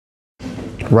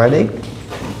Ready?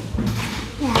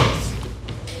 Yes.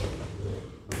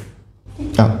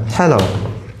 Oh, hello.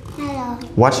 Hello.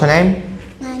 What's your name?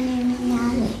 My name is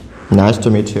Natalie. Nice to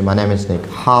meet you. My name is Nick.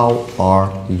 How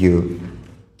are you?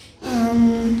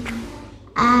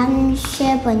 I'm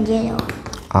 7 years old.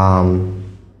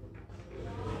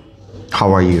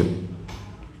 How are you?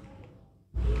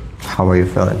 How are you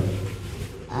feeling?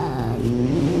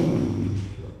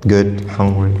 Good,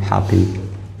 hungry, happy,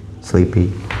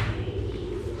 sleepy.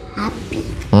 Happy.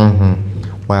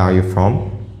 Where are you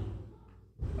from?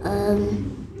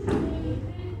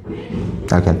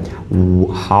 Okay.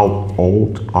 How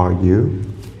old are you?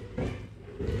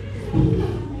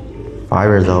 5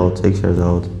 years old, 6 years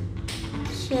old.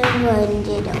 7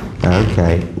 years old.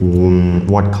 Okay.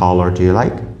 What color do you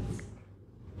like?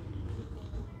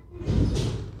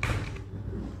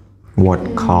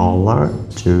 What color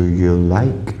do you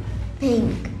like?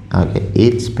 Pink. Okay,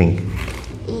 it's pink.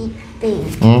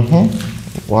 It's pink.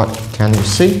 What can you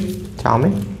see? Tell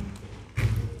me.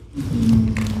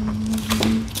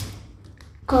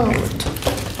 Gold.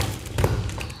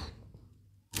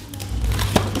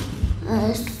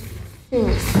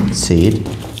 Seed.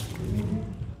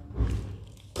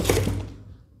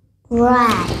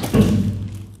 Right.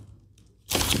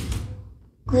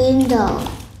 Window.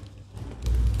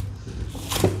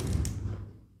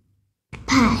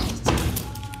 Pie.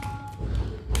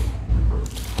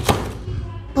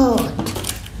 Boat.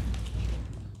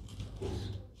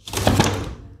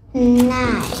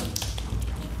 Knife.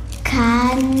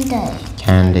 Candle.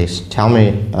 Candies. Tell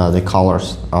me the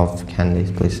colors of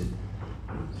candies, please.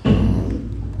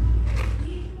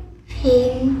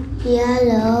 Pink,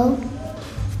 yellow,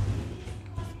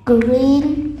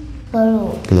 green,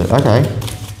 blue. Blue. Okay.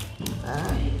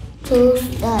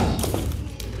 Tuesday.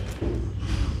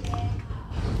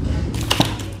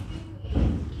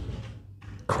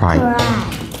 Cry. Cry.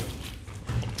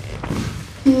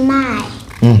 Night.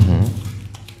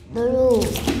 Blue.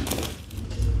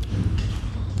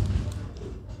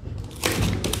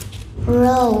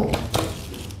 Roll.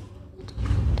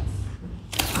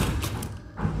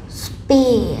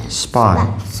 Spear.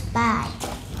 Spy. Spy.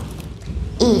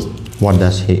 Eat. What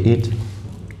does he eat?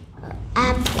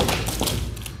 Apple.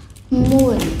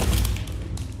 Moon.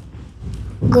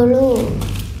 Glue.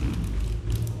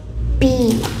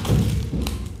 Bee.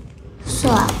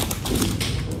 Swap.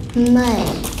 May.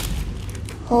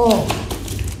 Hole.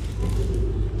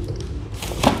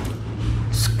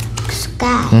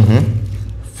 Sky.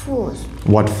 Food.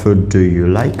 What food do you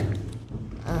like?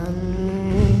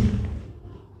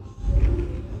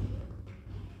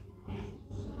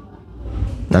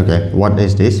 Okay, what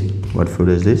is this? What food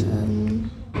is this?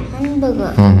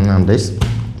 Hamburger. And this?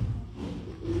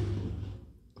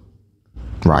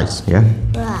 Rice, yeah?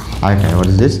 Right. Okay, what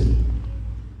is this?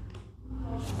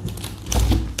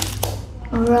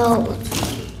 Road.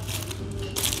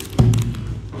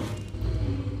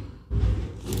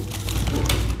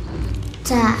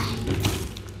 Tie.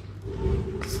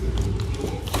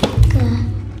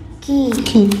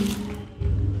 Key.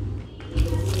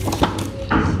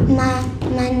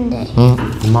 Monday.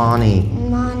 Money.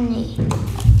 Money.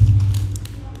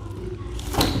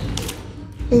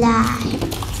 Lie.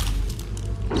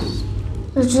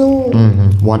 Zoo.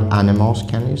 What animals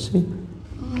can you see?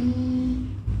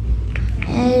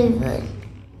 Elephant.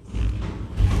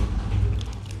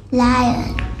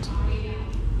 Lion.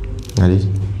 That is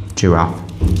giraffe.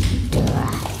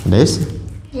 Giraffe. This?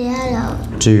 Yellow.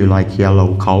 Do you like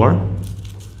yellow color?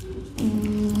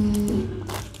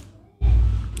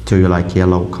 Do you like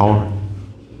yellow color?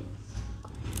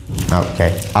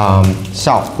 Okay.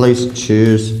 So please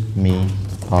choose me.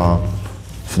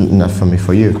 Not for me,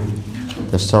 for you.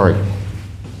 The story.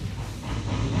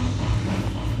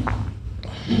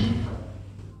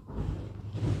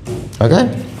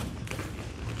 Okay.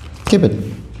 Keep it.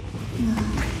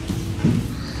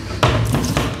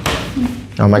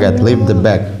 Oh my God! Leave the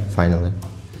bag finally.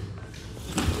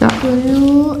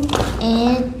 Blue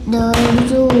at the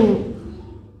zoo.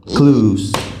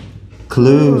 Clues.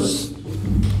 Clues.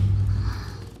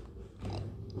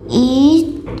 It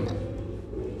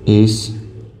Is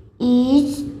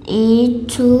is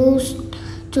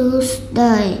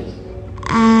Tuesday.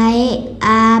 I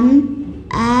am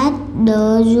at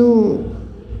the zoo.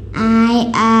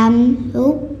 I am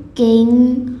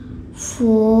looking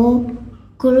for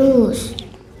clues.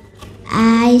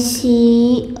 I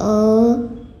see a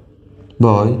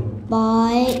boy.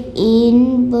 boy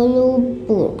in blue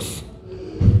boots.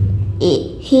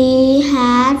 He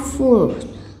had fruit.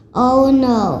 Oh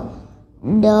no,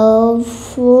 the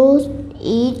fruit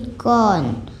is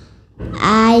gone.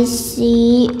 I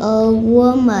see a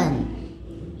woman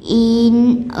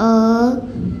in a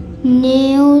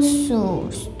new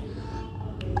shoes.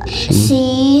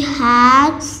 She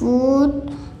had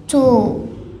food too.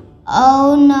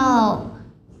 Oh no,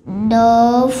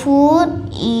 the food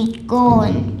is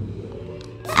gone.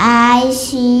 I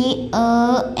see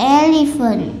an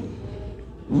elephant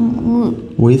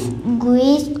With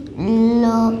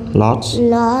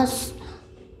lots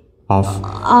of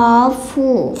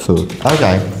food. food.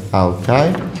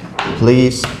 Okay.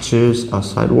 Please choose a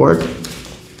side word.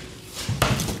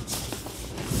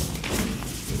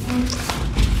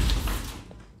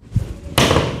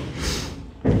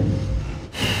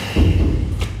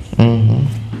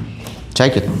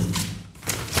 Take it.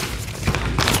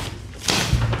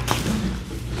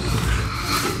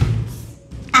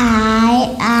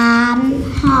 I am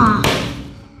hot.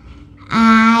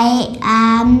 I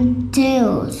am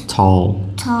Tall.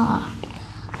 tall.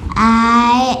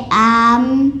 I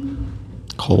am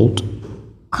Cold.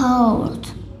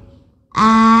 cold.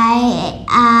 I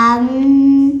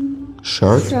am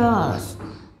Short. short.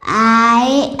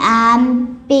 I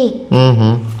am big.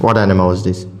 What animal is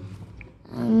this?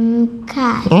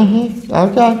 Cat.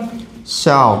 Okay.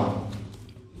 So,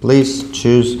 please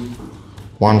choose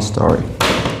one story.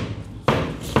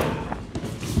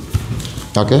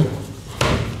 Okay.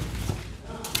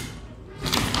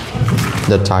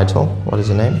 The title. What is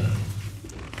the name?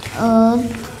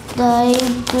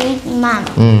 The great mom.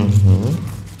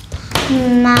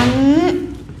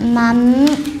 Mom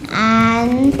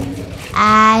and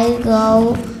I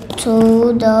go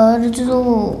to the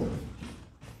zoo.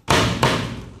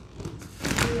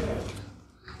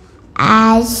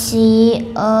 I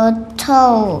see a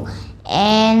toe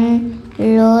and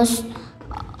lots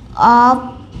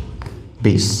of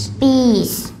Bees.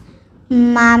 bees.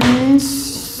 Mom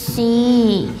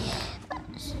see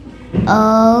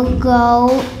a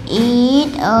goat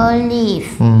eat a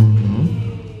leaf.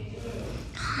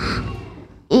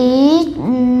 It's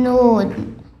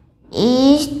noon.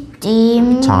 It's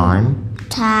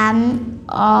Time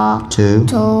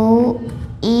to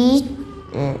eat.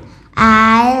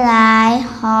 I like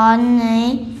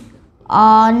honey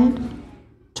on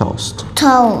toast.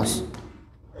 toast.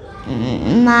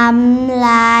 Mom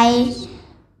likes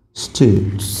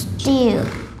Stew. stew.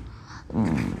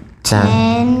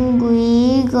 Then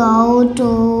we go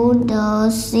to the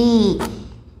sea.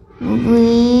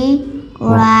 We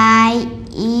ride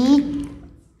it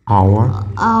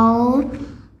Our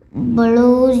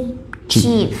blue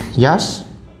sheep. Yes.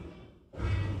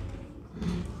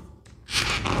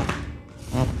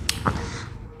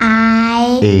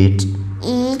 I It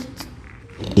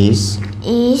is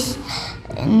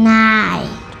night.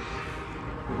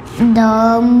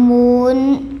 The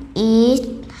moon is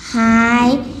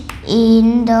high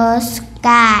in the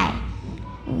sky.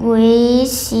 We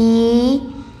see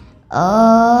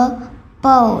a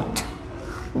boat.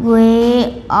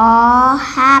 We are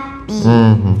happy.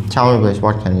 Tell me please,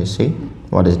 what can you see?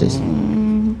 What is this?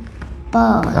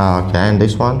 Boat. Okay, and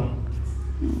this one?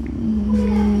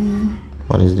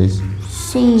 What is this?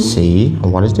 Sea. Sea.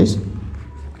 And what is this?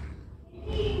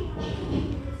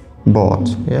 Boat.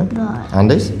 Yeah. Boat. And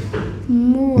this?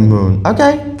 Moon. Moon.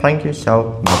 Okay. Thank you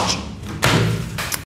so much.